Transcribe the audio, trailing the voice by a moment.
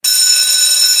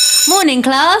Morning,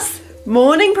 class.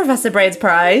 Morning, Professor Braids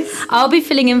Price. I'll be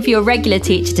filling in for your regular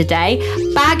teacher today.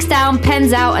 Bags down,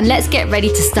 pens out, and let's get ready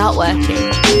to start working.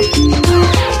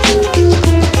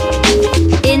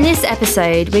 In this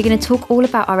episode, we're going to talk all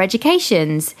about our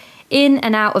educations in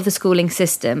and out of the schooling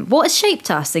system. What has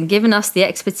shaped us and given us the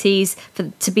expertise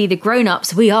to be the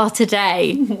grown-ups we are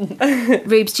today?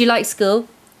 Rubes, do you like school?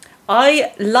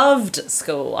 I loved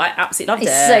school. I absolutely loved it.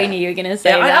 I so knew you were going to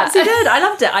say that. I absolutely did. I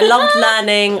loved it. I loved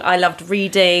learning. I loved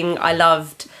reading. I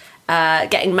loved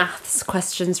getting maths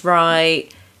questions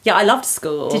right. Yeah, I loved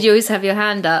school. Did you always have your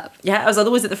hand up? Yeah, I was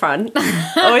always at the front.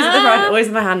 Always at the front, always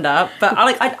with my hand up. But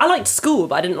I liked school,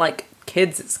 but I didn't like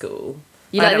kids at school.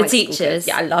 You like the teachers?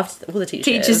 Yeah, I loved all the teachers.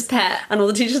 Teacher's pet. And all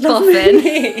the teachers loved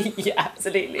me. Yeah,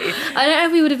 absolutely. I don't know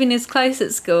if we would have been as close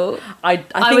at school. I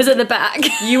think I was at the back.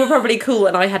 You were probably cool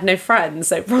and I had no friends,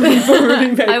 so probably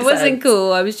makes I wasn't sense.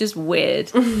 cool, I was just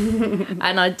weird.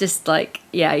 And I just I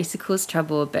used to cause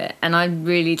trouble a bit. And I'm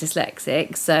really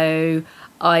dyslexic, so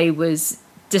I was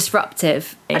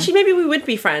disruptive. Actually, maybe we would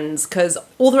be friends, because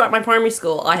all throughout my primary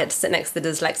school, I had to sit next to the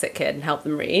dyslexic kid and help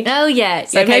them read. Oh, yeah.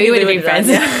 So okay, maybe we would have been would've friends.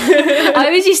 done, yeah. I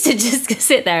always used to just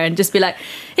sit there and just be like,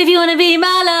 if you want to be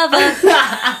my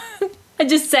lover. And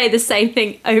just say the same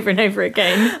thing over and over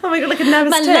again. Oh my god, like a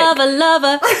nervous My tick.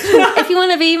 lover. If you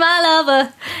want to be my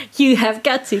lover, you have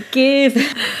got to give.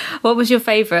 What was your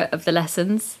favourite of the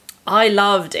lessons? I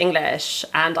loved English,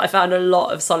 and I found a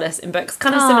lot of solace in books.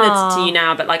 Kind of similar to you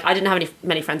now, but I didn't have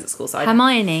many friends at school, so I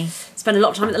Hermione. spent a lot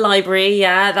of time at the library.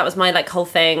 Yeah, that was my whole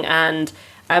thing. And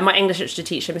my English literature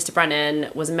teacher, Mr. Brennan,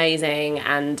 was amazing,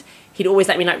 and he'd always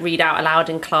let me read out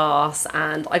aloud in class,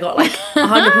 and I got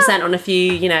 100% on a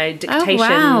few dictations.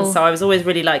 wow. So I was always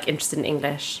really interested in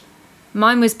English.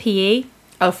 Mine was PE.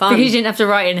 Oh, fun! Because you didn't have to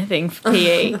write anything for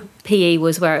PE. PE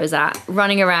was where it was at.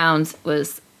 Running around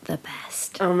was the best.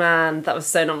 Oh man, that was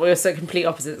so not. We were so complete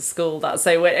opposite at school. That's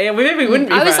so weird. Yeah, we maybe wouldn't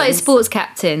be I was friends. sports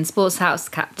house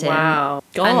captain. Wow,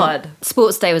 God! And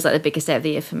sports day was the biggest day of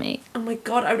the year for me. Oh my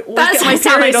God, I would always That's get my I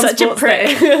sound like period on such a sports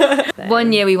prick. day.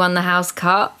 One year we won the house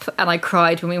cup, and I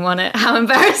cried when we won it. How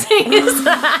embarrassing is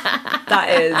that? That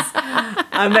is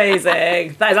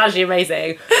amazing. That is actually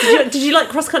amazing. Did you like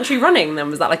cross country running? Then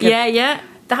was that Yeah.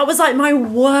 That was my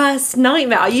worst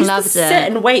nightmare. I used Loved to sit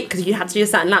it. and wait, because you had to do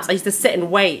certain laps. I used to sit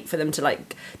and wait for them to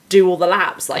do all the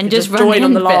laps, And just run join in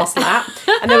on the a bit. last lap.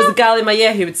 And there was a girl in my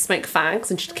year who would smoke fags,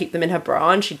 and she'd keep them in her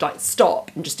bra, and she'd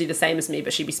stop and just do the same as me,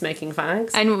 but she'd be smoking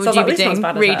fags. And what So would I you was be "This one's doing?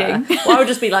 bad as Reading? her." Well, I would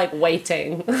just be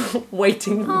waiting,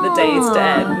 waiting for the days to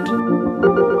end.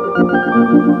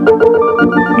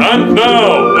 And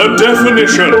now, a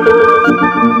definition.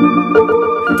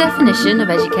 Definition of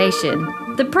education.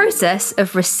 The process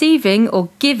of receiving or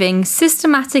giving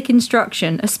systematic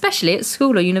instruction, especially at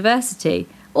school or university.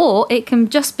 Or it can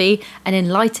just be an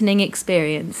enlightening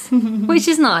experience, which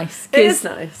is nice. It is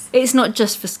nice. It's not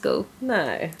just for school.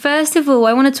 No. First of all,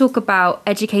 I want to talk about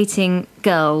educating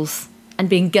girls and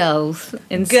being girls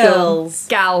in Girls. school.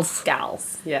 Gals.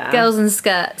 Gals. Yeah. Girls in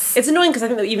skirts. It's annoying, because I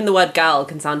think that even the word gal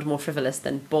can sound more frivolous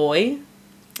than boy.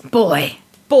 Boy.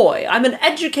 Boy. I'm an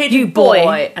educated You boy.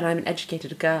 boy, and I'm an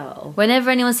educated girl. Whenever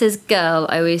anyone says girl,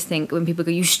 I always think when people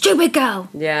go, you stupid girl.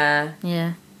 Yeah.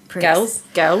 Yeah. Pricks.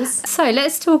 Girls. So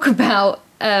let's talk about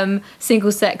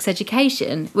single-sex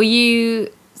education. Were you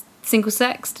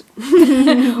single-sexed?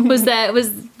 was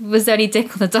there any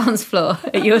dick on the dance floor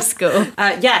at your school?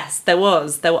 Yes, there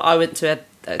was. I went to a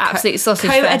Absolute sausage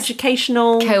fest.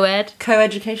 co-educational Co-ed.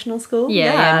 school.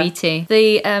 Yeah, me too.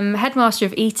 The headmaster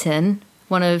of Eton,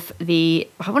 one of the,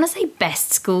 I want to say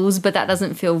best schools, but that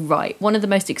doesn't feel right. One of the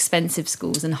most expensive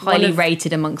schools and highly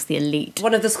rated amongst the elite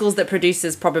One of the schools that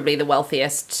produces probably the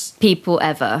wealthiest. people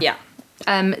ever. Yeah.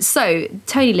 So,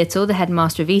 Tony Little, the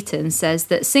headmaster of Eton, says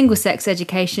that single-sex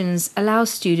educations allow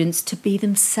students to be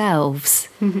themselves.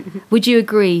 Would you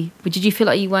agree? Did you feel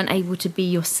like you weren't able to be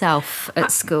yourself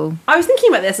at school? I was thinking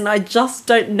about this, and I just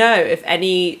don't know if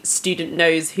any student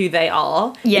knows who they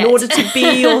are. Yet. In order to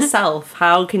be yourself,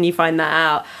 how can you find that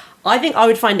out? I think I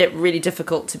would find it really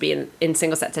difficult to be in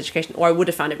single-sex education, or I would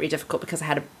have found it really difficult because I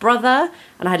had a brother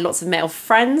and I had lots of male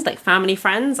friends, family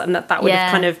friends, and that would have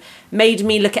kind of made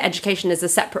me look at education as a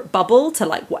separate bubble to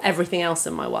what everything else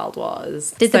in my world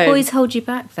was. Did the boys hold you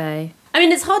back though? I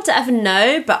mean, it's hard to ever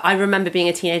know, but I remember being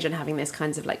a teenager and having these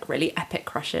kinds of really epic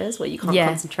crushes where you can't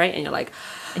concentrate and you're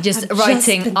Just I've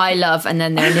writing just I love and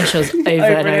then their initials over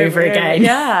and over again.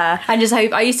 Yeah. And just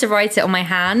hope I used to write it on my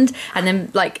hand and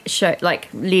then show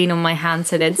lean on my hand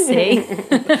so they'd see.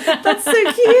 That's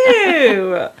so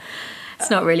cute. It's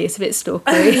not really, it's a bit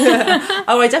stalkery.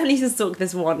 Oh, I definitely used to stalk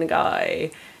this one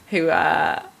guy who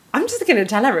I'm just going to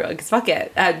tell everyone because fuck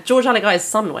it. George Alagaia's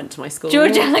son went to my school.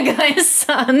 George Alagaia's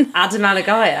son. Adam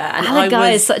Alagaia. And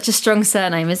Alagaia is such a strong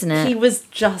surname, isn't it? He was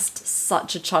just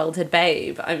such a childhood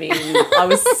babe. I mean, I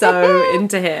was so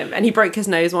into him. And he broke his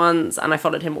nose once and I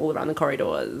followed him all around the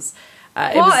corridors.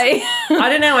 Why? I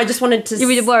don't know. I just wanted to... You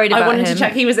were worried about I wanted him. to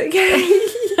check he was okay.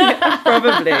 Yeah,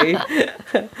 probably.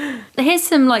 Here's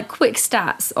some quick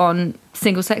stats on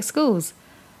single-sex schools.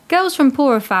 Girls from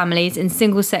poorer families in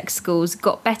single-sex schools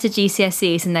got better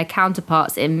GCSEs than their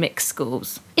counterparts in mixed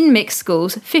schools. In mixed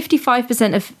schools,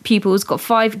 55% of pupils got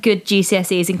 5 good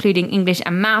GCSEs, including English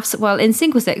and maths, while in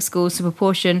single-sex schools, the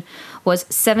proportion was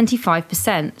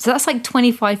 75%. So that's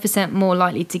 25% more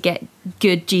likely to get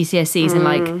good GCSEs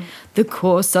in the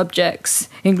core subjects,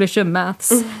 English and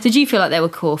maths. Did you feel like they were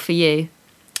core for you?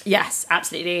 Yes,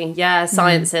 absolutely. Yeah,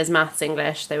 sciences, maths,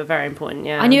 English, they were very important,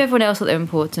 yeah. I knew everyone else thought they were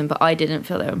important, but I didn't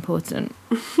feel they were important.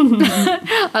 For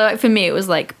me, it was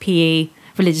PE,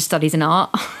 religious studies and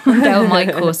art. They were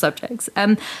my core subjects.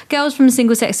 Girls from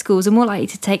single-sex schools are more likely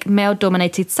to take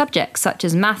male-dominated subjects such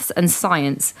as maths and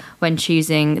science when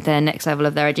choosing their next level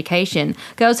of their education.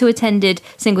 Girls who attended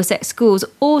single-sex schools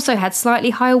also had slightly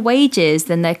higher wages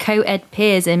than their co-ed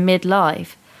peers in midlife.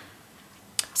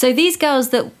 So these girls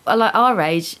that are our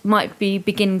age might be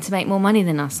beginning to make more money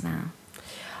than us now.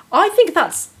 I think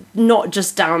that's not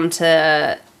just down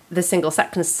to the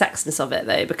single-sexness of it,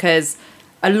 though, because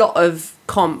a lot of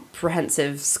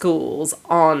comprehensive schools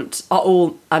are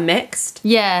mixed.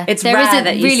 Yeah, it's there rare is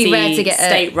that you really see rare to get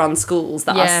state-run schools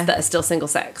that are still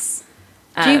single-sex.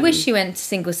 Do you wish you went to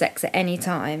single sex at any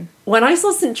time? When I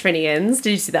saw St. Trinians,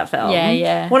 did you see that film?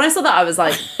 Yeah. When I saw that, I was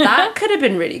like, that could have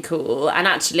been really cool. And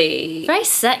actually... Very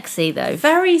sexy, though.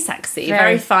 Very sexy,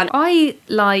 very fun. I,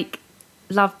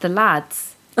 loved the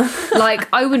lads.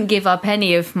 I wouldn't give up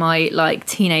any of my,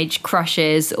 teenage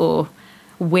crushes or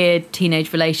weird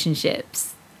teenage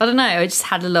relationships. I don't know, I just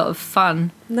had a lot of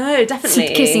fun. No,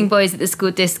 definitely. Kissing boys at the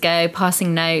school disco,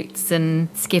 passing notes and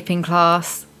skipping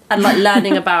class. And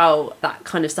learning about that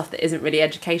kind of stuff that isn't really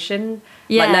education.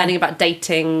 Yeah. Learning about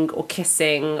dating or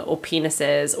kissing or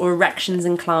penises or erections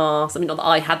in class. I mean, not that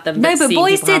I had them. No, but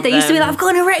boys did. They used to be I've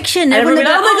got an erection. Everyone would be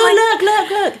oh my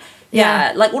God, look.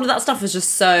 Yeah, all of that stuff was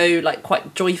just so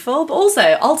quite joyful. But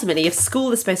also, ultimately, if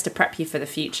school is supposed to prep you for the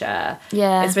future,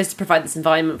 it's supposed to provide this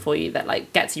environment for you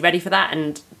that gets you ready for that.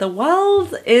 And the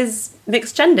world is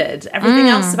mixed gendered. Everything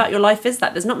else about your life is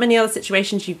that. There's not many other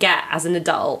situations you get as an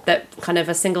adult that kind of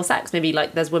are single sex. Maybe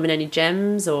there's women only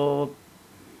gyms or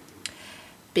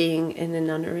being in a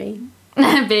nunnery.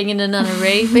 Being in a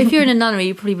nunnery. But if you're in a nunnery,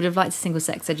 you probably would have liked a single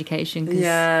sex education.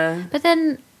 Yeah. But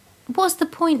then, what's the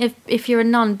point if you're a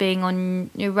nun being on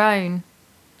your own?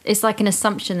 It's an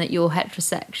assumption that you're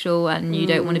heterosexual and you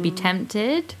don't want to be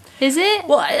tempted. Is it?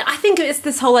 Well, I think it's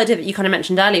this whole idea that you kind of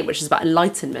mentioned earlier, which is about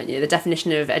enlightenment. The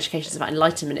definition of education is about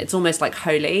enlightenment. It's almost like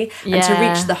holy. Yeah. And to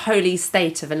reach the holy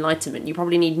state of enlightenment, you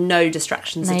probably need no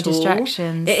distractions at all. No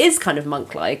distractions. It is kind of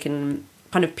monk-like and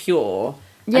kind of pure.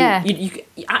 Yeah. And you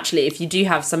actually, if you do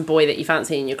have some boy that you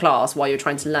fancy in your class while you're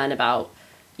trying to learn about,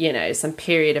 some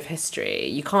period of history,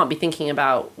 you can't be thinking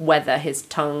about whether his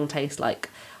tongue tastes like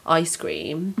ice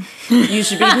cream. You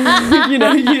should be, you have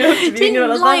to be thinking about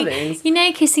those other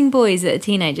things. Kissing boys that are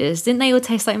teenagers, didn't they all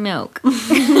taste like milk?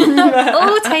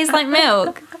 All taste like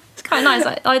milk. It's quite nice.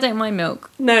 I don't mind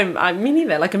milk. No, me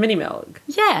neither. Like a mini milk.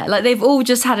 Yeah, they've all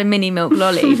just had a mini milk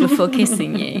lolly before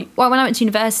kissing you. Well, when I went to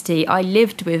university, I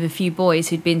lived with a few boys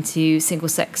who'd been to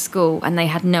single-sex school and they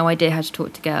had no idea how to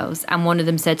talk to girls. And one of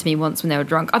them said to me once when they were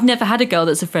drunk, I've never had a girl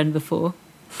that's a friend before.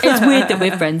 It's weird that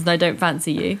we're friends and I don't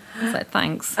fancy you. I was like,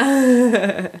 thanks.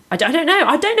 I don't know.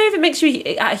 I don't know if it makes you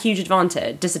at a huge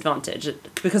disadvantage,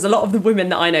 because a lot of the women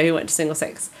that I know who went to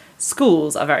single-sex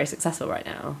schools are very successful right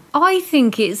now. I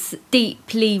think it's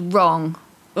deeply wrong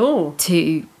Oh,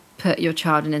 to put your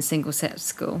child in a single-sex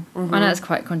school. I know it's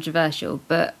quite controversial,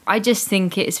 but I just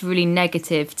think it's really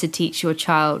negative to teach your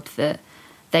child that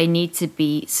they need to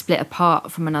be split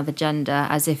apart from another gender,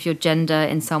 as if your gender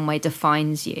in some way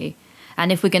defines you.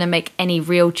 And if we're going to make any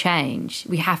real change,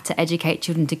 we have to educate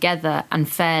children together and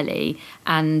fairly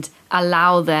and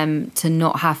allow them to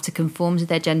not have to conform to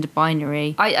their gender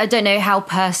binary. I don't know how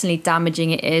personally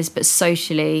damaging it is, but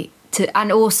socially,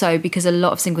 and also because a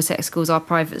lot of single-sex schools are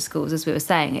private schools, as we were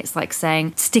saying, it's like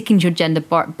saying sticking to your gender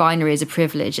binary is a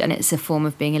privilege and it's a form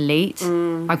of being elite.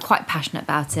 I'm quite passionate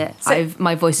about it.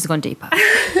 My voice has gone deeper.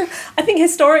 I think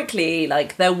historically,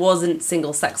 like, there wasn't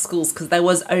single-sex schools because there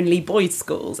was only boys'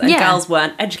 schools and girls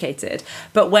weren't educated.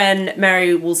 But when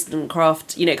Mary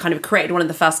Wollstonecraft, you know, kind of created one of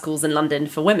the first schools in London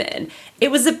for women, it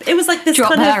was like this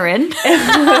Drop kind her in.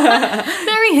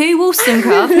 Mary who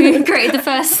Wollstonecraft, who created the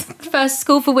first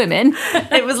school for women.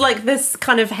 It was like this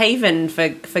kind of haven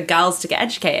for girls to get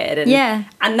educated,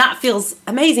 and that feels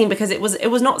amazing because it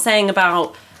was not saying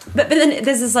about, but then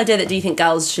there's this idea that, do you think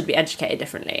girls should be educated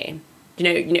differently? You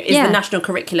know, is the national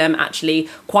curriculum actually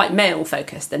quite male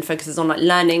focused and focuses on like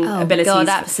learning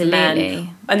abilities for men?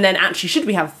 And then actually, should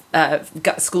we have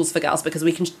schools for girls because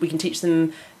we can teach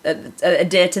them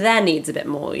adhere to their needs a bit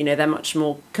more? You know, they're much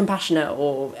more compassionate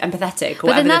or empathetic. Or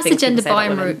but then that's the gender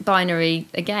binary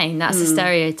again. That's a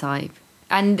stereotype.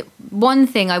 And one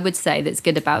thing I would say that's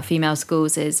good about female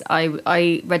schools is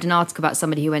I read an article about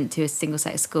somebody who went to a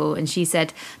single-sex school, and she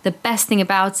said the best thing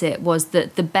about it was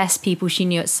that the best people she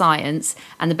knew at science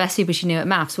and the best people she knew at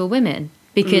maths were women,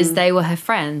 because they were her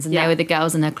friends and they were the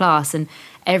girls in her class, and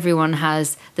everyone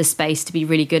has the space to be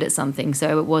really good at something.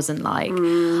 So it wasn't like,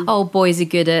 oh, boys are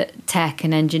good at tech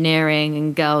and engineering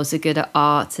and girls are good at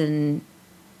art and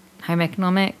home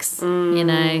economics, you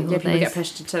know. People get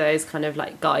pushed into those kind of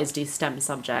like, guys do STEM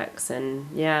subjects. And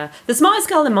the smartest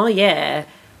girl in my year,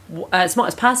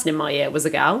 smartest person in my year was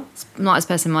a girl. Smartest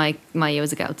person in my year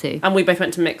was a girl too. And we both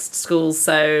went to mixed schools,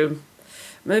 so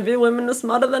maybe women are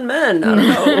smarter than men. I don't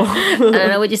know. I don't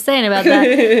know what you're saying about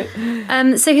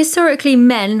that. So historically,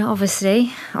 men,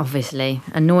 obviously,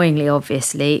 annoyingly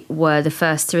obviously, were the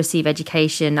first to receive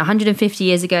education. 150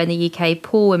 years ago in the UK,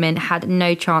 poor women had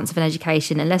no chance of an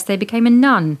education unless they became a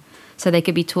nun, so they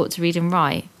could be taught to read and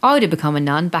write. I would have become a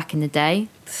nun back in the day.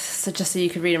 So just so you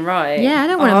could read and write? Yeah, I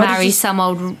don't want to marry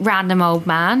some random old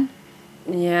man.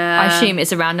 Yeah. I assume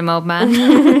it's a random old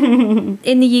man.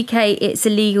 In the UK, it's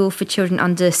illegal for children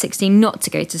under 16 not to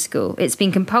go to school. It's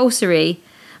been compulsory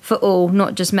for all,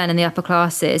 not just men in the upper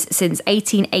classes, since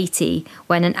 1880,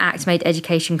 when an act made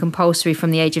education compulsory from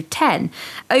the age of 10.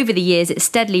 Over the years, it's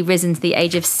steadily risen to the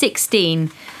age of 16,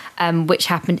 which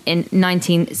happened in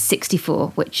 1964,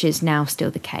 which is now still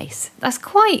the case. That's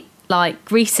quite, like,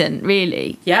 recent,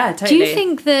 really. Yeah, totally. Do you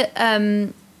think that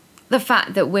the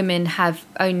fact that women have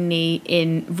only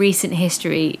in recent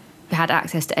history had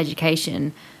access to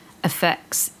education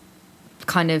affects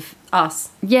kind of us?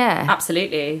 Yeah.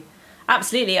 Absolutely.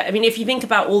 I mean, if you think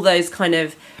about all those kind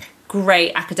of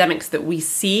great academics that we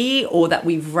see or that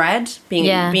we've read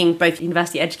being both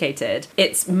university educated,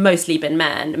 it's mostly been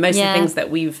men. Most of the things that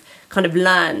we've kind of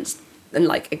learned and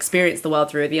like experienced the world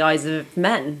through the eyes of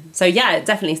men. So yeah, it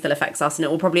definitely still affects us, and it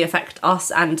will probably affect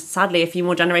us and sadly a few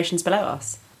more generations below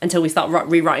us, until we start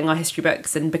rewriting our history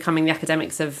books and becoming the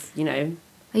academics of, you know.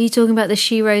 Are you talking about the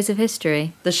Sheroes of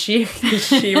history? The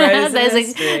Sheroes of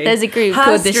history. There's a group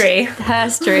called the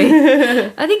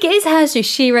Herstory. I think it is Herstory,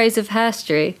 Sheroes of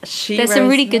Herstory. There's some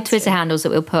really good Twitter handles that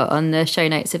we'll put on the show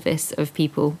notes of this, of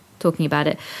people talking about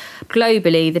it.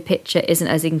 Globally, the picture isn't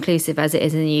as inclusive as it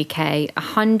is in the UK.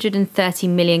 130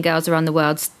 million girls around the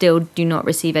world still do not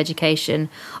receive education.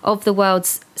 Of the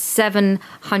world's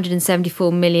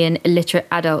 774 million illiterate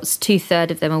adults,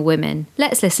 2/3 of them are women.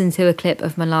 Let's listen to a clip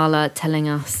of Malala telling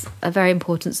us a very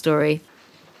important story.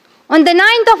 On the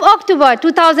 9th of October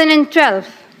 2012,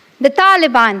 the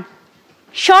Taliban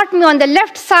shot me on the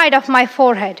left side of my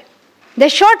forehead. They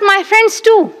shot my friends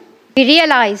too. We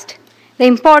realized the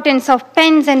importance of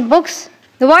pens and books.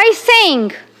 The wise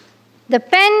saying, "The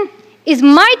pen is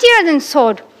mightier than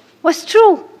sword," was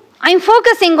true. I'm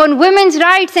focusing on women's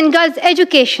rights and girls'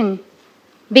 education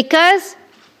because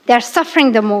they're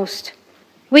suffering the most.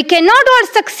 We cannot all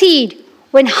succeed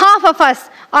when half of us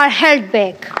are held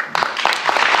back.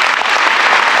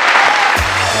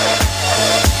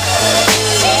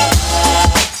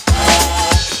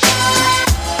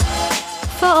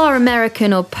 For our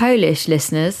American or Polish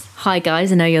listeners, hi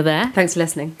guys, I know you're there. Thanks for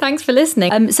listening. Thanks for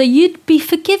listening. So you'd be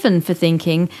forgiven for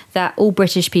thinking that all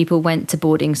British people went to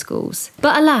boarding schools.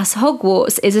 But alas,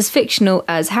 Hogwarts is as fictional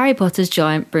as Harry Potter's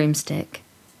giant broomstick.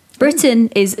 Britain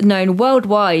is known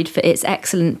worldwide for its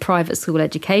excellent private school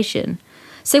education.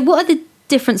 So what are the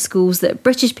different schools that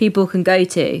British people can go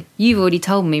to? You've already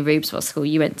told me, Rubes, what school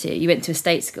you went to. You went to a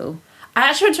state school. I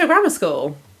actually went to a grammar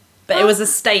school. But it was a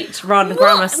state-run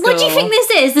grammar school. What do you think this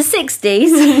is? The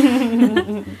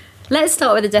 60s? Let's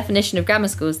start with the definition of grammar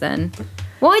schools then.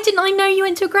 Why didn't I know you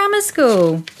went to a grammar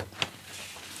school?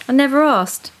 I never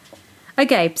asked.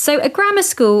 Okay, so a grammar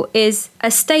school is a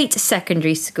state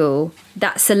secondary school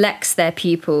that selects their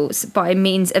pupils by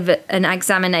means of an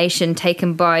examination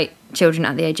taken by children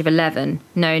at the age of 11,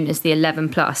 known as the 11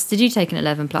 plus. Did you take an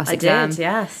 11 plus exam? I did,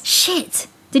 yes. Shit!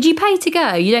 Did you pay to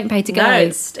go? You don't pay to go. No,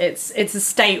 it's a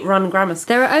state-run grammar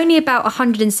school. There are only about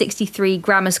 163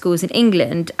 grammar schools in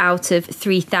England out of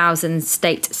 3,000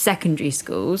 state secondary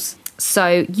schools.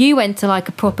 So you went to like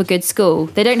a proper good school.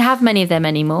 They don't have many of them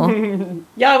anymore.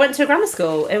 Yeah, I went to a grammar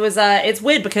school. It was it's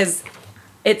weird because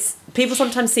people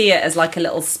sometimes see it as like a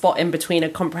little spot in between a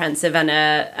comprehensive and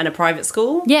a private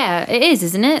school. Yeah, it is,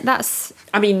 isn't it?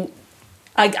 I mean,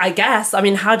 I guess. I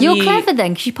mean, how do You're clever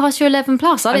then, because you passed your 11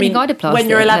 plus. I don't think I'd have passed when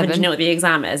you're it at 11, do you know what the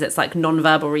exam is? It's like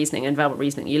non-verbal reasoning and verbal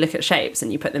reasoning. You look at shapes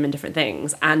and you put them in different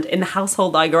things. And in the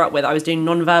household that I grew up with, I was doing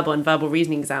non-verbal and verbal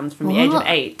reasoning exams from the age of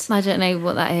 8. I don't know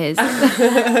what that is.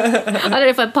 I don't know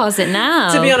if I'd pass it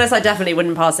now. To be honest, I definitely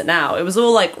wouldn't pass it now. It was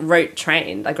all like rote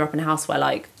trained. I grew up in a house where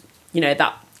like, you know,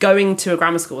 that going to a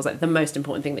grammar school was like the most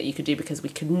important thing that you could do because we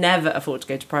could never afford to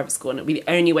go to private school and it would be the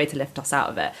only way to lift us out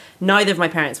of it. Neither of my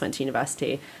parents went to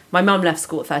university. My mum left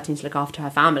school at 13 to look after her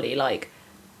family. Like,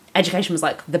 education was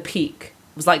like the peak.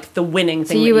 It was like the winning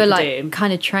thing So you that were could like do.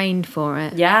 kind of trained for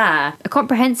it. Yeah. A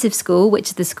comprehensive school, which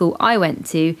is the school I went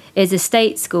to, is a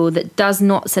state school that does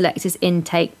not select its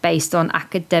intake based on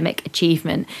academic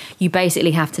achievement. You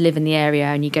basically have to live in the area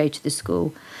and you go to the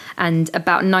school. And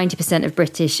about 90% of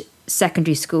British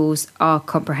secondary schools are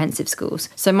comprehensive schools.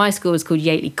 So my school is called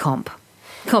Yateley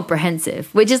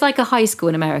Comprehensive, which is like a high school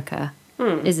in America,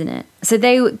 isn't it?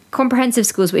 So comprehensive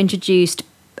schools were introduced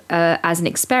as an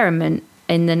experiment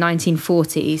in the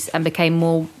 1940s and became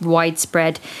more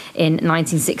widespread in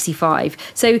 1965.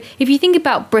 So if you think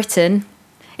about Britain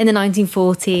in the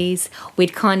 1940s,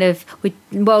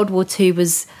 World War II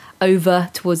was over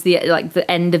towards the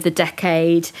end of the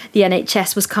decade. The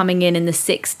NHS was coming in the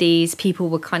 60s. People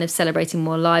were kind of celebrating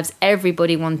more lives.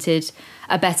 Everybody wanted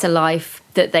a better life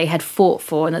that they had fought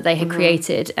for and that they had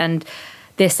created. And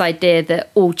this idea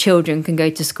that all children can go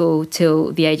to school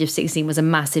till the age of 16 was a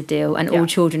massive deal, and all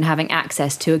children having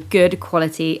access to a good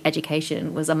quality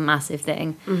education was a massive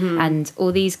thing. And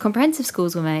all these comprehensive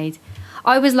schools were made.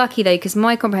 I was lucky though, because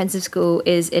my comprehensive school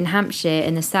is in Hampshire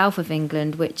in the south of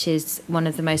England, which is one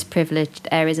of the most privileged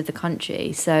areas of the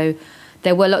country. So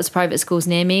there were lots of private schools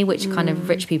near me, which kind of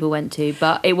rich people went to,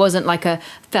 but it wasn't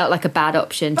felt like a bad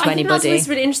option to anybody. That's what's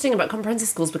really interesting about comprehensive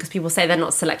schools, because people say they're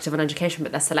not selective on education,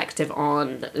 but they're selective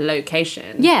on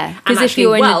location. Yeah, and actually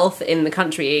wealth in the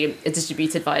country is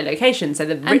distributed via location. So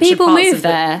the richer people parts move of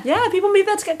there. Yeah, people move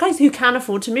there to get closer, who can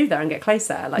afford to move there and get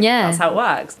closer. That's how it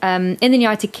works. In the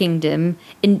United Kingdom,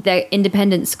 their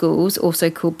independent schools, also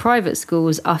called private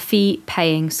schools, are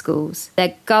fee-paying schools.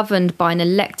 They're governed by an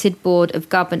elected board of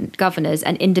governors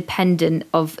and independent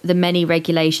of the many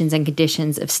regulations and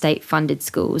conditions of state-funded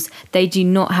schools. They do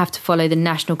not have to follow the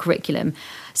national curriculum.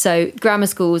 So grammar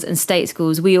schools and state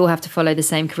schools, we all have to follow the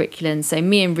same curriculum. So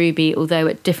me and Ruby, although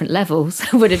at different levels,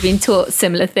 would have been taught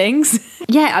similar things.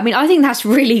 Yeah, I mean, I think that's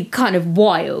really kind of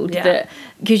wild that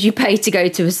because you pay to go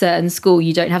to a certain school,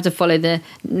 you don't have to follow the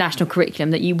national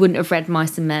curriculum, that you wouldn't have read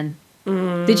Mice and Men.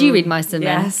 Did you read Mice and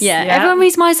Men? Yes. Yeah, everyone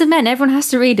reads Mice and Men. Everyone has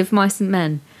to read of Mice and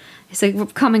Men. It's a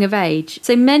coming of age.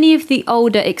 So many of the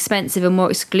older, expensive and more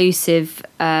exclusive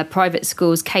private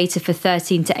schools cater for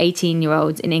 13 to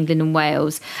 18-year-olds in England and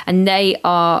Wales. And they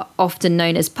are often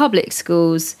known as public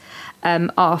schools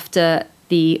after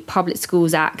the Public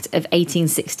Schools Act of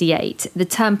 1868. The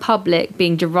term public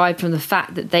being derived from the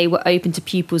fact that they were open to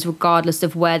pupils regardless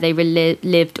of where they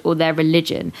lived or their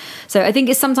religion. So I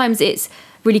think sometimes it's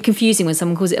really confusing when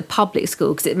someone calls it a public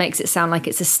school, because it makes it sound like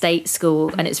it's a state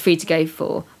school and it's free to go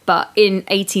for. But in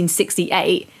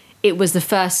 1868, it was the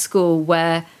first school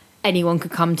where anyone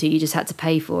could come to. You just had to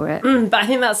pay for it. But I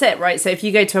think that's it, right? So if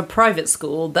you go to a private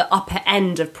school, the upper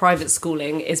end of private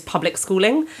schooling is public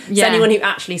schooling. So anyone who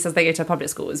actually says they go to a public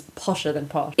school is posher than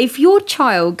posh. If your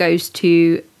child goes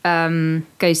to a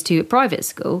private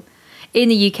school, in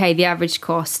the UK, the average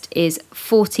cost is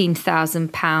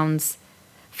 £14,000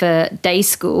 for day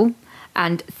school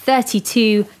and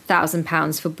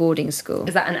 £32,000 for boarding school.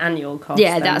 Is that an annual cost?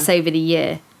 Yeah, then? that's over the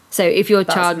year. So if your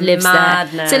child lives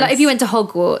there, so like if you went to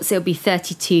Hogwarts, it'll be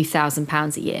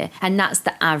 £32,000 a year, and that's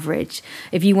the average.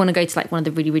 If you want to go to like one of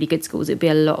the really, really good schools, it'd be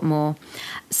a lot more.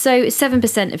 So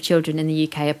 7% of children in the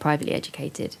UK are privately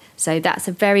educated. So that's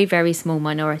a very, very small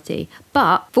minority.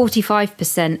 But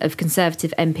 45% of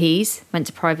Conservative MPs went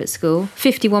to private school.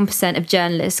 51% of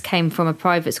journalists came from a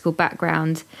private school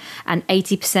background, and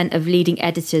 80% of leading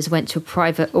editors went to a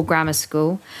private or grammar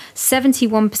school.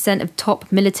 71% of top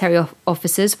military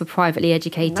officers were privately That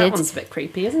educated. one's a bit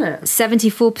creepy, isn't it?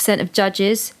 74% of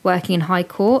judges working in high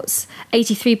courts,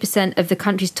 83% of the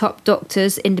country's top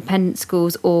doctors, independent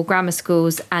schools or grammar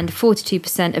schools, and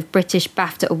 42% of British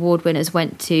BAFTA award winners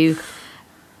went to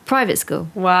private school.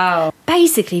 Wow.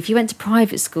 Basically, if you went to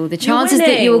private school, the chances that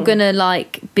winning. you're gonna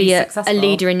like be a successful.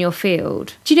 leader in your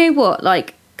field. Do you know what?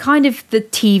 Like, kind of the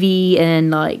TV and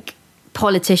like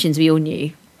politicians we all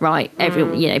knew, right?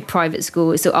 Private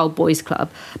school, it's an old boys club.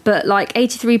 But like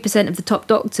 83% of the top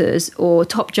doctors or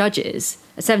top judges,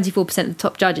 74% of the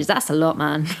top judges, that's a lot,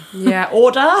 man. Yeah,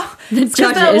 order. Because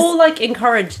they're judges. all like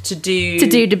encouraged to do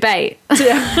Debate.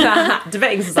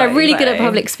 debating society. They're really good at though.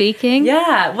 public speaking.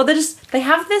 Yeah, well, they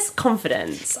have this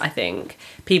confidence, I think,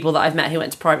 people that I've met who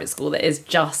went to private school, that is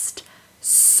just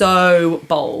so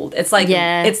bold. It's like,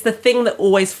 Yeah. it's the thing that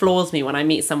always floors me when I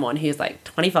meet someone who's like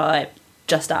 25,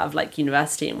 just out of like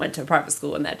university and went to a private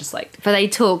school, and they're just like, But they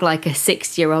talk like a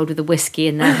 60-year-old with a whiskey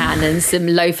in their hand and some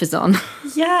loafers on.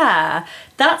 yeah,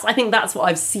 I think that's what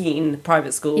I've seen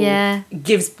private school Yeah.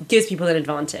 gives people an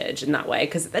advantage in that way,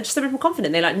 because they're just a bit more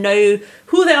confident. They like know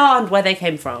who they are and where they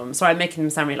came from. Sorry, I'm making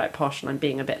them sound really like posh, and I'm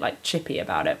being a bit like chippy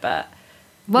about it, but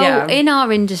Well, yeah. in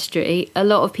our industry, a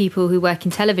lot of people who work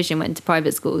in television went to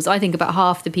private schools. I think about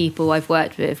half the people I've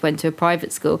worked with went to a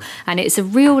private school. And it's a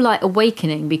real like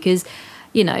awakening because,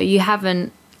 you know,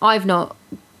 I've not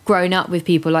grown up with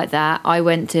people like that. I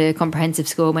went to comprehensive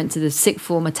school, went to the sixth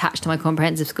form attached to my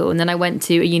comprehensive school. And then I went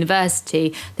to a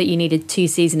university that you needed 2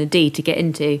 C's and a D to get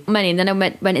into. And then I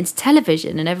went into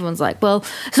television, and everyone's like, well,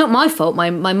 it's not my fault.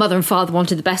 My mother and father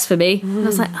wanted the best for me. And I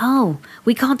was like, oh,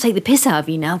 we can't take the piss out of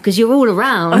you now because you're all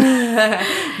around.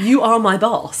 you are my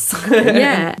boss.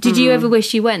 Yeah. Did you ever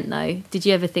wish you went though? Did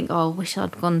you ever think, oh, I wish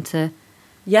I'd gone to...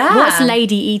 Yeah. What's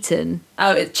Lady Eton?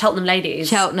 Oh, it's Cheltenham Ladies.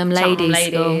 Cheltenham Ladies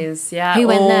Ladies, yeah. Who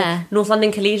went Or there? North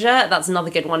London Collegiate. That's another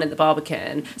good one in the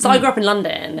Barbican. So I grew up in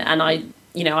London, and I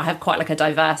have quite like a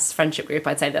diverse friendship group.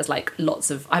 I'd say there's like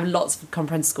I have lots of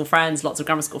comprehensive school friends, lots of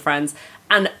grammar school friends,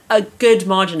 and a good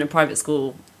margin of private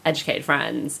school educated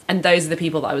friends. And those are the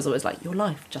people that I was always like, your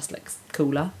life just looks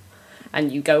cooler. And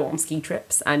you go on ski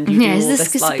trips, and you do all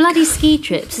this it's like bloody ski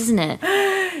trips, isn't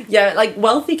it? yeah, like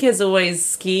wealthy kids always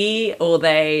ski, or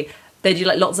they do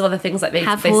like lots of other things, like they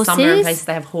Have summer in horses? places,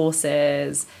 they have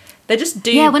horses. They just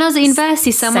do. Yeah, when I was at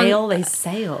university, they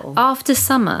sail. after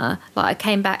summer, like I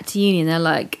came back to uni and they're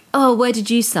like, oh, where did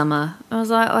you summer? I was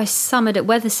like, I summered at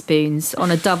Weatherspoons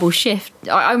on a double shift.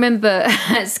 I remember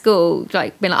at school,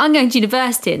 like being like, I'm going to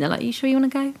university, and they're like, you sure you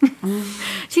want to go? Do you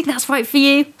think that's right for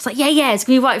you? It's like, yeah, it's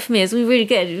gonna be right for me. It's gonna be really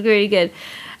good. It's really good.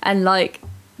 And like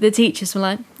the teachers were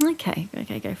like, okay,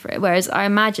 go for it. Whereas I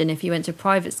imagine if you went to a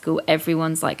private school,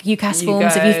 everyone's like, UCAS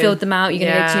forms, have you filled them out?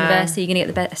 You're going to go to university, you're going to get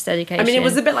the best education. I mean, it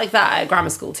was a bit like that at grammar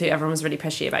school too. Everyone was really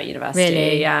pushy about university.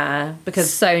 Really? Yeah,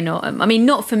 because so not. I mean,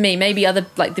 not for me. Maybe other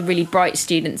like the really bright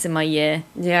students in my year.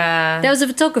 yeah, There was a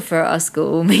photographer at our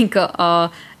school. We got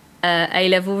our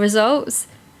A-level results,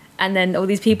 and then all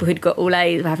these people who'd got all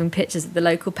A's were having pictures of the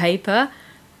local paper.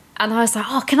 And I was like,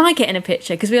 oh, can I get in a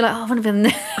picture? Because we were like, oh, I want to be on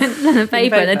the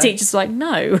paper. And the teacher's like,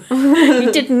 no,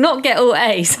 you did not get all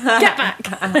A's. Get back.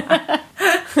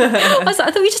 I was like,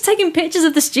 I thought we were just taking pictures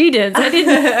of the students. I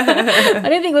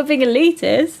don't think we're being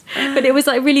elitist. But it was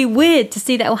like really weird to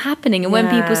see that all happening. And when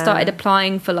people started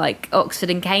applying for like Oxford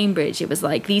and Cambridge, it was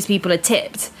like, these people are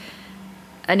tipped.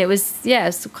 And it was,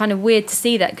 it's kind of weird to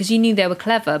see that because you knew they were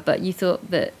clever, but you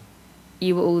thought that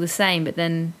you were all the same, but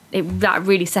then that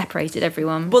really separated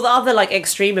everyone. Well, the other like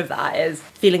extreme of that is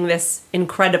feeling this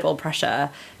incredible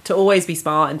pressure to always be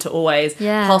smart and to always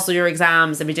pass all your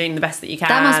exams and be doing the best that you can.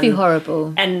 That must be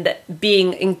horrible. And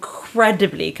being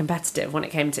incredibly competitive when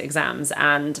it came to exams,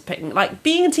 and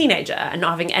being a teenager and not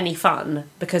having any fun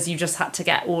because you just had to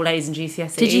get all A's in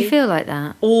GCSE. Did you feel like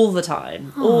that? All the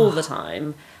time. All the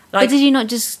time. But did you not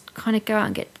just kind of go out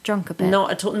and get drunk a bit? Not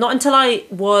at all. Not until I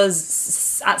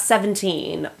was at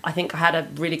 17. I think I had a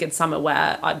really good summer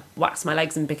where I waxed my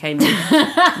legs and became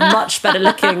much better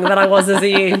looking than I was as a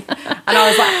youth. And I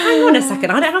was like, hang on a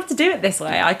second, I don't have to do it this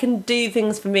way. I can do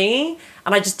things for me.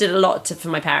 And I just did a lot for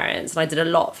my parents, and I did a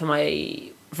lot for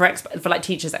like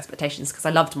teachers' expectations, because I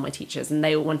loved my teachers and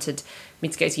they all wanted me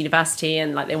to go to university,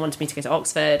 and like they wanted me to go to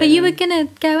Oxford. But you were gonna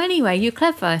go anyway. You're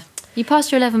clever. You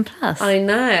passed your 11 plus. I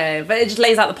know, but it just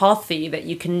lays out the path for you that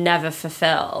you can never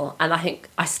fulfill, and I think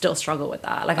I still struggle with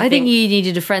that. Like, I think you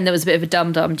needed a friend that was a bit of a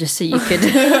dum-dum just so you could...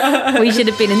 We should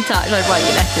have been in touch. I'd write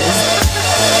you letters.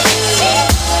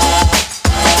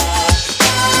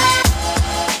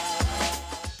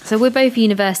 So we're both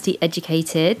university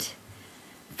educated.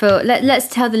 Let's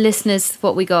tell the listeners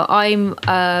what we got. I'm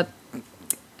a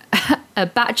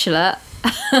bachelor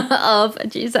of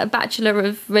a Bachelor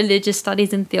of Religious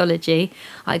Studies and Theology.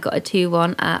 I got a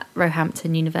 2-1 at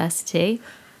Roehampton University.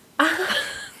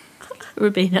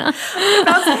 Rubina.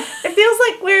 It feels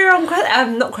like we're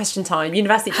on not question time.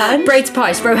 University challenge. Braid to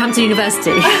Price, Roehampton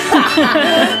University.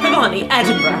 Pavani,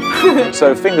 Edinburgh.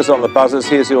 So fingers on the buzzers.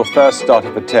 Here's your first start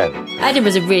of a 10.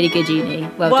 Edinburgh's a really good uni.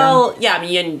 Well done. Yeah, I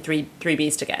mean, you only need three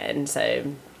Bs to get in, so...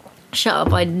 Shut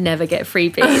up, I never get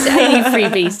freebies. I need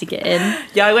freebies to get in.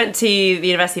 Yeah, I went to the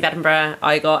University of Edinburgh.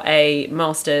 I got a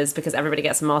master's because everybody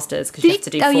gets a master's because you have to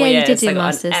do 4 years. You did do so I got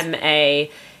masters. an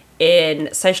MA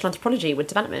in social anthropology with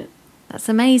development. That's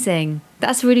amazing.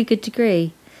 That's a really good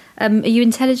degree. Are you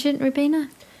intelligent, Rubina?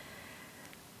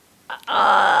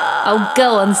 Oh,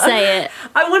 go on, say it.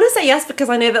 I want to say yes because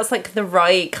I know that's like the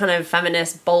right kind of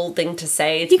feminist, bold thing to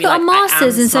say. You got a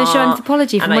master's in social smart,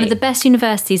 anthropology from one of the best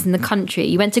universities in the country.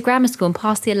 You went to grammar school and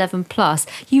passed the 11 plus.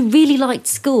 You really liked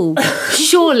school,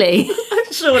 surely.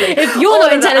 Surely. If you're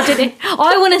not intelligent,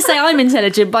 I want to say I'm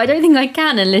intelligent, but I don't think I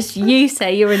can unless you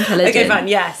say you're intelligent. Okay, fine.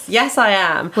 Yes, I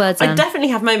am. Well done. I definitely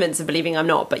have moments of believing I'm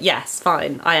not, but yes,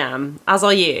 fine, I am. As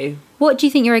are you. What do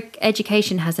you think your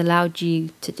education has allowed you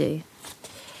to do?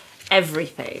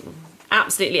 Everything.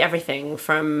 Absolutely everything.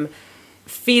 From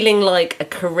feeling like a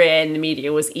career in the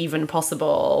media was even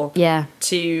possible. Yeah.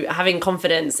 To having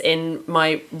confidence in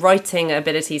my writing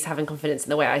abilities, having confidence in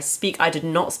the way I speak. I did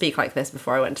not speak like this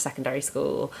before I went to secondary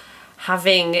school.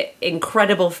 Having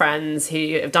incredible friends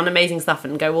who have done amazing stuff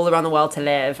and go all around the world to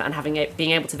live and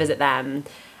being able to visit them.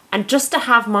 And just to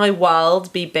have my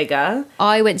world be bigger.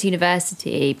 I went to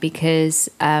university because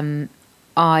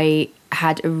I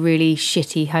had a really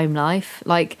shitty home life.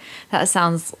 Like, that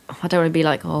sounds, I don't want to be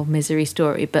like, oh, misery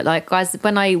story, but like, guys,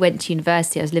 when I went to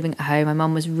university, I was living at home. My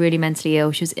mum was really mentally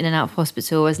ill. She was in and out of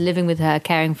hospital. I was living with her,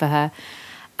 caring for her.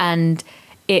 And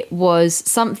it was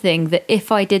something that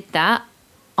if I did that,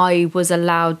 I was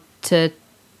allowed to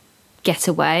get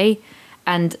away.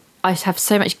 And I have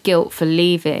so much guilt for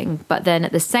leaving, but then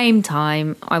at the same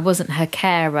time, I wasn't her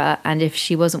carer, and if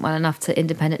she wasn't well enough to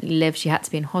independently live, she had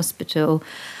to be in hospital.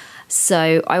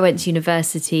 So I went to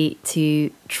university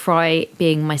to try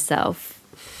being myself,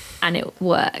 and it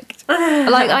worked.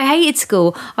 Like, I hated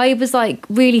school. I was like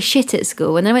really shit at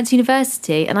school, and then I went to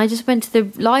university, and I just went to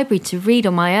the library to read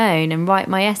on my own and write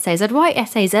my essays. I'd write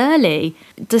essays early,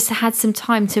 just had some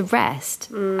time to rest,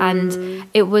 and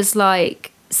it was like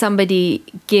somebody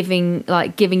giving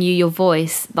you your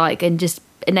voice, like, and just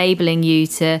enabling you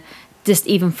to just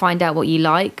even find out what you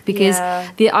like, because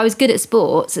I was good at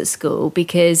sports at school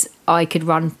because I could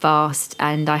run fast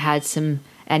and I had some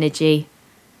energy.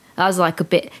 I was like a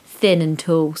bit thin and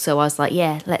tall, so I was like,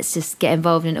 yeah, let's just get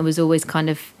involved. And it was always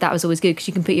that was always good because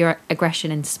you can put your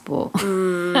aggression into sport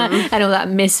and all that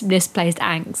misplaced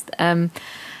angst.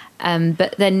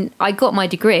 But then I got my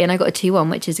degree and I got a 2-1,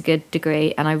 which is a good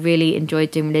degree. And I really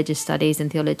enjoyed doing religious studies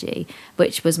and theology,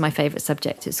 which was my favourite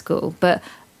subject at school. But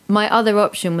my other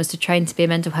option was to train to be a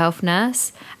mental health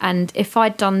nurse. And if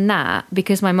I'd done that,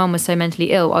 because my mum was so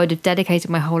mentally ill, I would have dedicated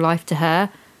my whole life to her.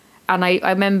 And I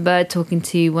remember talking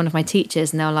to one of my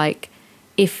teachers and they were like,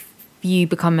 if you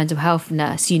become a mental health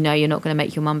nurse, you know you're not going to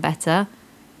make your mum better.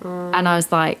 And I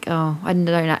was like, oh, I don't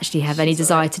actually have any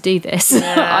desire to do this.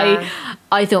 Yeah.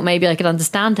 I thought maybe I could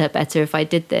understand her better if I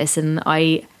did this. And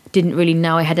I didn't really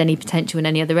know I had any potential in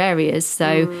any other areas.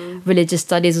 So religious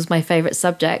studies was my favourite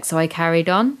subject. So I carried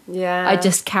on. Yeah. I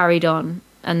just carried on.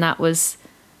 And that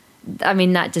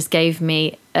that just gave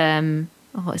me,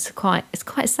 it's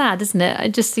quite sad, isn't it?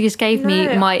 It just gave me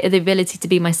the ability to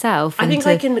be myself and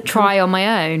I can try on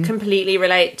my own. Completely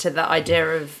relate to the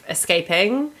idea of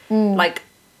escaping. Like,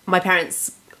 my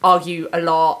parents argue a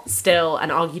lot still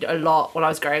and argued a lot while I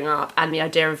was growing up, and the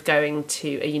idea of going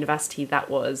to a university that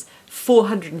was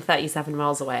 437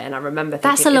 miles away, and I remember thinking,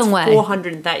 that's a long way.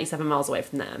 437 miles away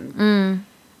from them.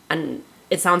 And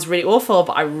it sounds really awful,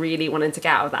 but I really wanted to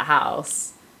get out of that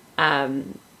house.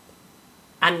 And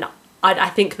I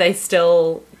think they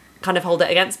still kind of hold it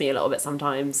against me a little bit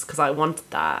sometimes because I wanted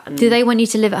that. And do they want you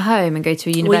to live at home and go to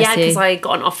a university? Well, yeah, because I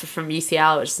got an offer from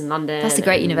UCL, which is in London. That's a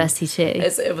great university too.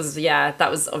 It was,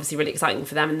 that was obviously really exciting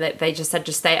for them. And they just said,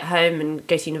 just stay at home and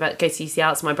go to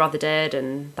UCL. So my brother did,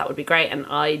 and that would be great. And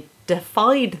I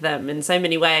defied them in so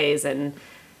many ways. And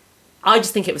I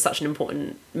just think it was such an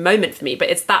important moment for me.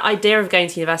 But it's that idea of going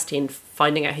to university and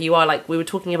finding out who you are. Like we were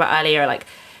talking about earlier, like,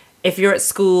 if you're at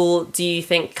school, do you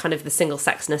think kind of the single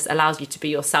sexness allows you to be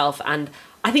yourself? And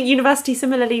I think university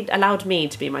similarly allowed me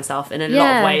to be myself in a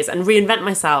lot of ways and reinvent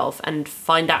myself and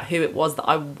find out who it was that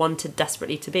I wanted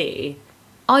desperately to be.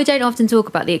 I don't often talk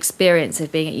about the experience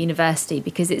of being at university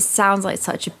because it sounds like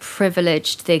such a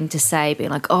privileged thing to say, being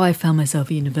like, oh, I found myself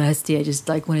at university, I just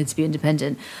like wanted to be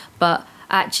independent. But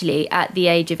actually, at the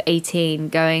age of 18,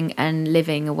 going and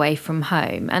living away from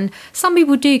home, and some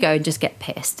people do go and just get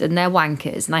pissed, and they're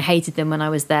wankers, and I hated them when I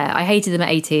was there. I hated them at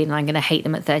 18, and I'm going to hate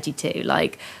them at 32.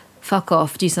 Like, fuck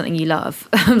off, do something you love.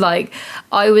 Like,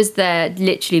 I was there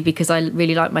literally because I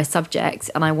really liked my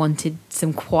subject and I wanted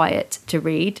some quiet to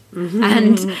read.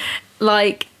 And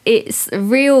like, it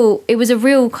was a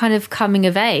real kind of coming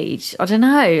of age. I don't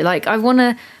know, like, I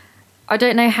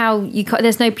don't know how you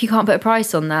can't put a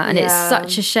price on that. And it's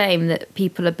such a shame that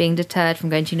people are being deterred from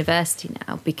going to university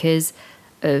now because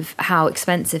of how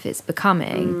expensive it's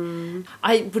becoming.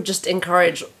 I would just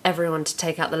encourage everyone to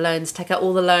take out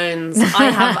all the loans.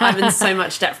 I'm in so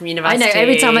much debt from university. I know,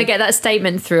 every time I get that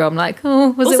statement through, I'm like, oh,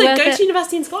 was also, it worth go it? to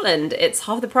university in Scotland. It's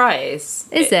half the price.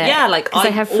 Is it? Yeah, like, 'Cause I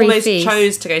they have free almost fees.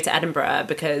 chose to go to Edinburgh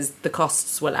because the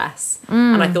costs were less.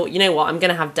 And I thought, you know what, I'm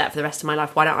going to have debt for the rest of my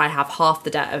life. Why don't I have half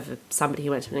the debt of somebody who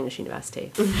went to an English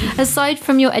university? Aside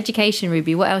from your education,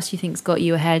 Ruby, what else do you think's got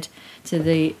you ahead to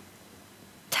the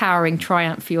towering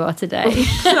triumph you are today?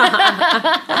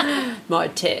 My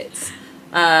tits.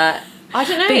 I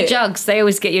don't know. Big jugs, they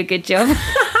always get you a good job.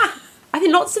 I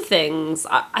think lots of things.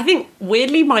 I think,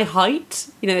 weirdly, my height.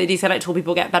 You know, they do say, like, tall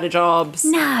people get better jobs.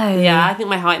 No. Yeah, I think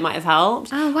my height might have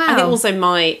helped. Oh, wow. I think also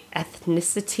my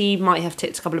ethnicity might have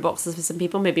ticked a couple of boxes for some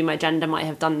people. Maybe my gender might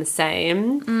have done the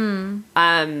same.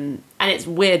 And it's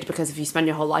weird because if you spend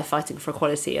your whole life fighting for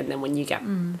equality and then when you get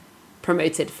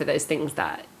promoted for those things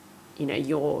that, you know,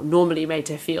 you're normally made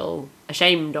to feel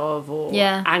ashamed of or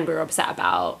angry or upset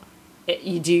about, it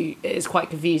is quite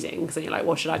confusing because then you're like,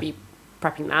 well, should I be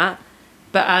prepping that?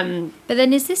 But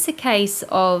then is this a case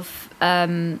of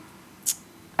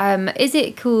is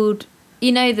it called,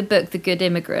 you know, the book The Good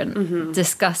Immigrant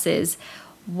discusses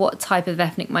what type of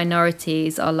ethnic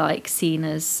minorities are like seen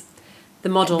as the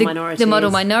model minorities. The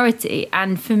model minority.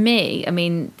 And for me, I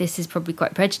mean, this is probably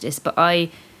quite prejudiced, but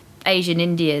Asian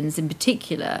Indians in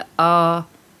particular are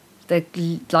the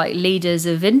like leaders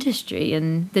of industry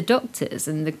and the doctors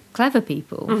and the clever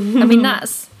people. I mean,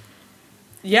 that's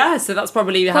so that's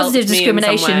probably positive helped me in some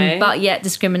discrimination, way. but yet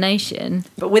discrimination.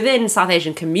 But within South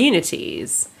Asian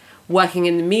communities, working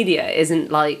in the media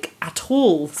isn't like at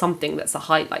all something that's a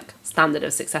high like standard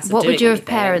of success. What doing would your anything.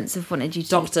 parents have wanted you to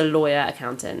Doctor, lawyer,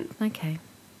 accountant. Okay.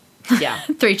 Yeah.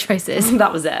 3 choices.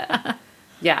 That was it.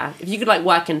 Yeah, if you could like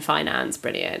work in finance,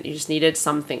 brilliant. You just needed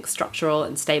something structural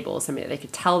and stable, something that they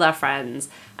could tell their friends,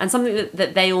 and something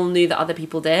that they all knew that other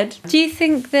people did. Do you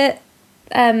think that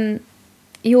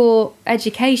your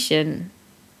education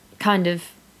kind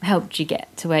of helped you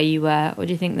get to where you were, or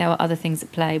do you think there were other things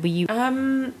at play? Were you?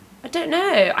 I don't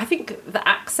know. I think the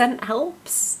accent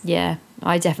helps. Yeah,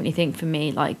 I definitely think for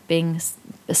me, like being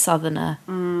a southerner,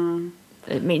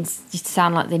 it means you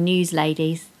sound like the news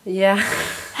ladies. Yeah.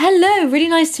 Hello, really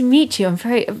nice to meet you.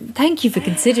 Thank you for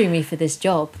considering me for this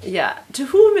job. Yeah, to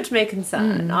whom it may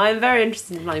concern. I'm very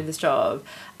interested in applying for this job.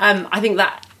 I think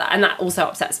that also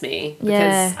upsets me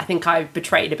because I think I've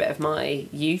betrayed a bit of my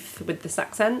youth with this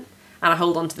accent, and I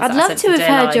hold on to this I'd accent love to have for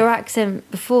heard dear your life.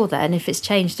 accent before then, if it's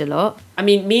changed a lot. I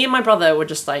mean, me and my brother were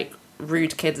just like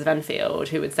rude kids of Enfield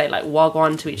who would say like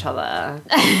wagwan to each other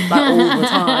like all the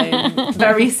time.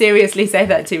 Very seriously say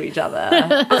that to each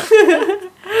other.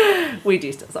 We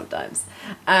do still sometimes.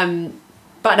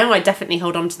 But no, I definitely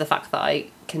hold on to the fact that I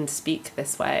can speak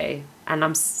this way, and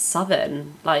I'm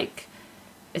Southern. Like,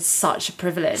 it's such a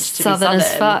privilege to Southern be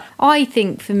as Southern. fuck. I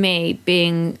think for me,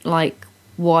 being like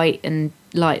white and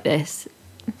like this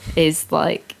is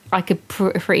like I could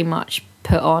pretty much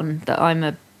put on that I'm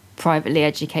a privately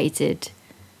educated,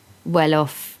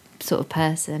 well-off sort of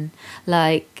person.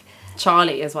 Like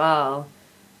Charlie as well.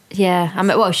 Yeah,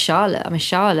 Charlotte. I'm a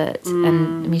Charlotte,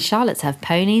 and I mean Charlottes have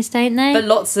ponies, don't they? But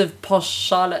lots of posh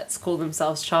Charlottes call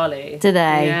themselves Charlie. Do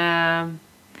they? Yeah.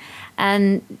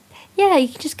 And yeah, you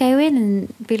can just go in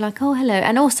and be like, oh, hello.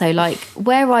 And also, like,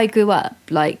 where I grew up,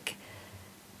 like,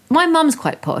 my mum's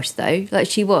quite posh, though. Like,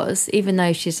 she was, even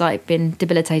though she's, like, been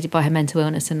debilitated by her mental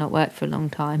illness and not worked for a long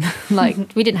time. Like,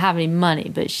 we didn't have any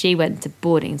money, but she went to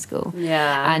boarding school.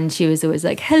 Yeah. And she was always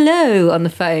like, hello, on the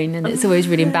phone. And it's always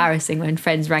really embarrassing when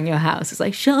friends rang your house. It's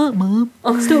like, shut up, Mum.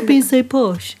 Stop being so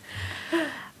posh.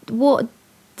 What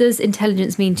does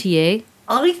intelligence mean to you?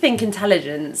 I think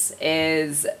intelligence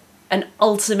is an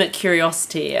ultimate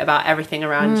curiosity about everything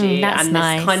around you, that's and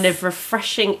nice. this kind of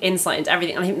refreshing insight into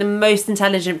everything. I think the most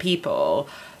intelligent people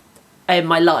in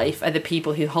my life are the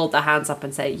people who hold their hands up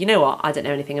and say, you know what, I don't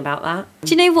know anything about that.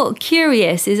 Do you know what?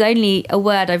 Curious is only a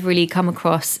word I've really come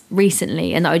across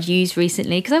recently and that I'd used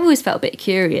recently, because I've always felt a bit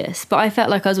curious, but I felt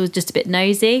like I was always just a bit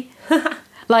nosy.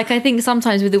 Like, I think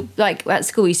sometimes like at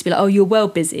school, you used to be like, oh, you're well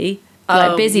busy.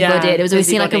 Like busybody. It was always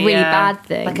seen like a really bad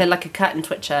thing. Like a curtain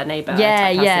twitcher neighbour.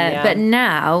 Yeah. But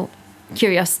now,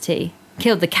 curiosity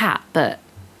killed the cat, but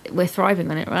we're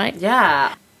thriving on it, right?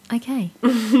 Yeah. Okay.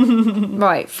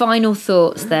 Right, final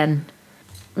thoughts then.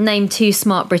 Name 2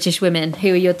 smart British women.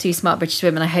 Who are your 2 smart British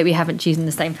women? I hope we haven't chosen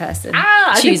the same person.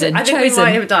 I think we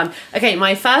might have done. Okay,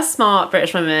 my first smart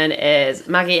British woman is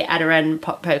Maggie Edarin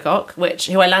Pocock,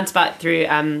 who I learnt about through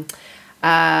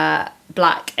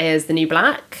Black is the New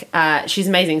Black. She's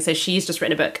amazing. So she's just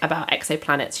written a book about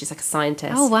exoplanets. She's like a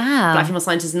scientist. Oh, wow. Black female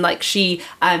scientist. And like she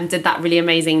did that really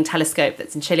amazing telescope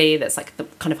that's in Chile that's like the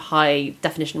kind of high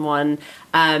definition one.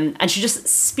 And she just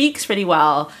speaks really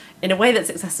well in a way that's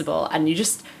accessible, and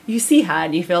you see her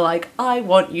and you feel like, I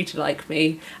want you to like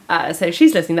me. So if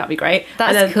she's listening, that'd be great.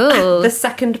 That's cool. The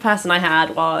second person I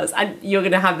had was, and you're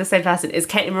going to have the same person, is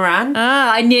Caitlin Moran.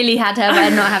 I nearly had her, but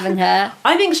I'm not having her.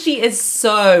 I think she is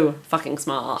so fucking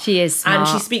smart. She is smart. And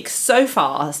she speaks so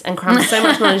fast and crams so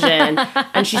much knowledge in.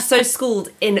 And she's so schooled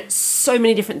in so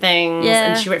many different things. Yeah.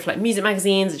 And she wrote for like music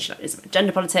magazines, and she is about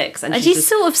gender politics. And she's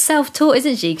sort of self-taught,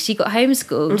 isn't she? Because she got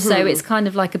homeschooled. So it's kind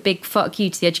of like a big fuck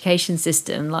you to the education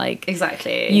system. Like,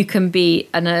 exactly. You can be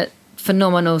a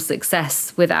phenomenal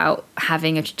success without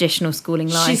having a traditional schooling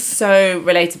life. She's so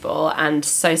relatable and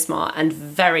so smart and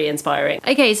very inspiring.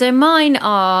 Okay, so mine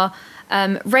are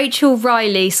Rachel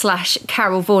Riley /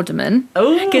 Carol Vorderman,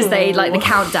 because they like the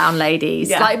countdown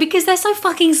ladies, like because they're so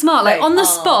fucking smart, like on the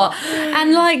spot,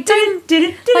 and like like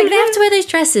they have to wear those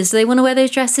dresses. So they want to wear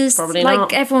those dresses. Probably like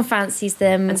not. Everyone fancies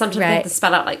them, and sometimes they have to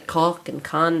spell out like cock and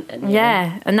cunt, and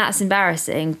and that's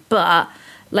embarrassing, but.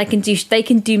 They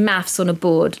can do maths on a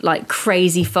board like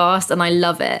crazy fast, and I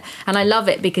love it. And I love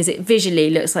it because it visually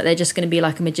looks like they're just going to be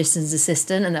like a magician's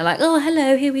assistant, and they're like, oh,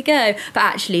 hello, here we go. But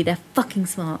actually, they're fucking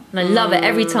smart, and I love it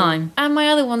every time. And my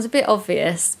other one's a bit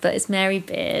obvious, but it's Mary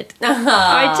Beard.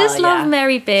 I just love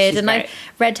Mary Beard, and I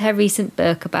read her recent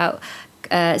book about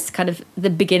kind of the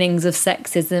beginnings of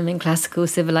sexism in classical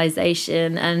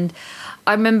civilization, and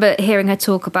I remember hearing her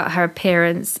talk about her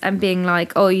appearance and being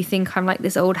like, oh, you think I'm like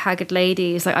this old haggard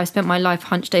lady? It's like, I've spent my life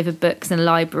hunched over books in a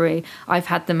library. I've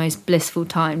had the most blissful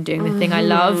time doing the thing I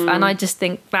love. And I just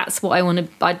think that's what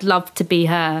I'd love to be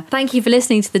her. Thank you for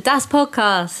listening to the Das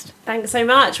Podcast. Thanks so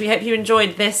much. We hope you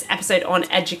enjoyed this episode on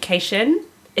education.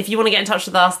 If you want to get in touch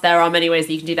with us, there are many ways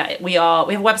that you can do that. We have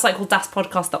a website called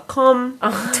daspodcast.com.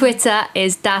 Twitter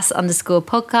is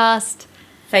das_podcast.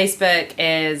 Facebook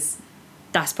is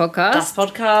Das Podcast. Das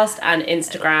Podcast, and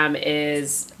Instagram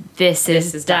is This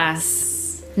is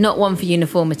Das. Not one for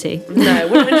uniformity. No,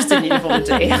 we're not interested in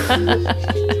uniformity.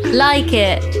 Like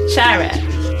it. Share it.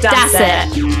 Das it.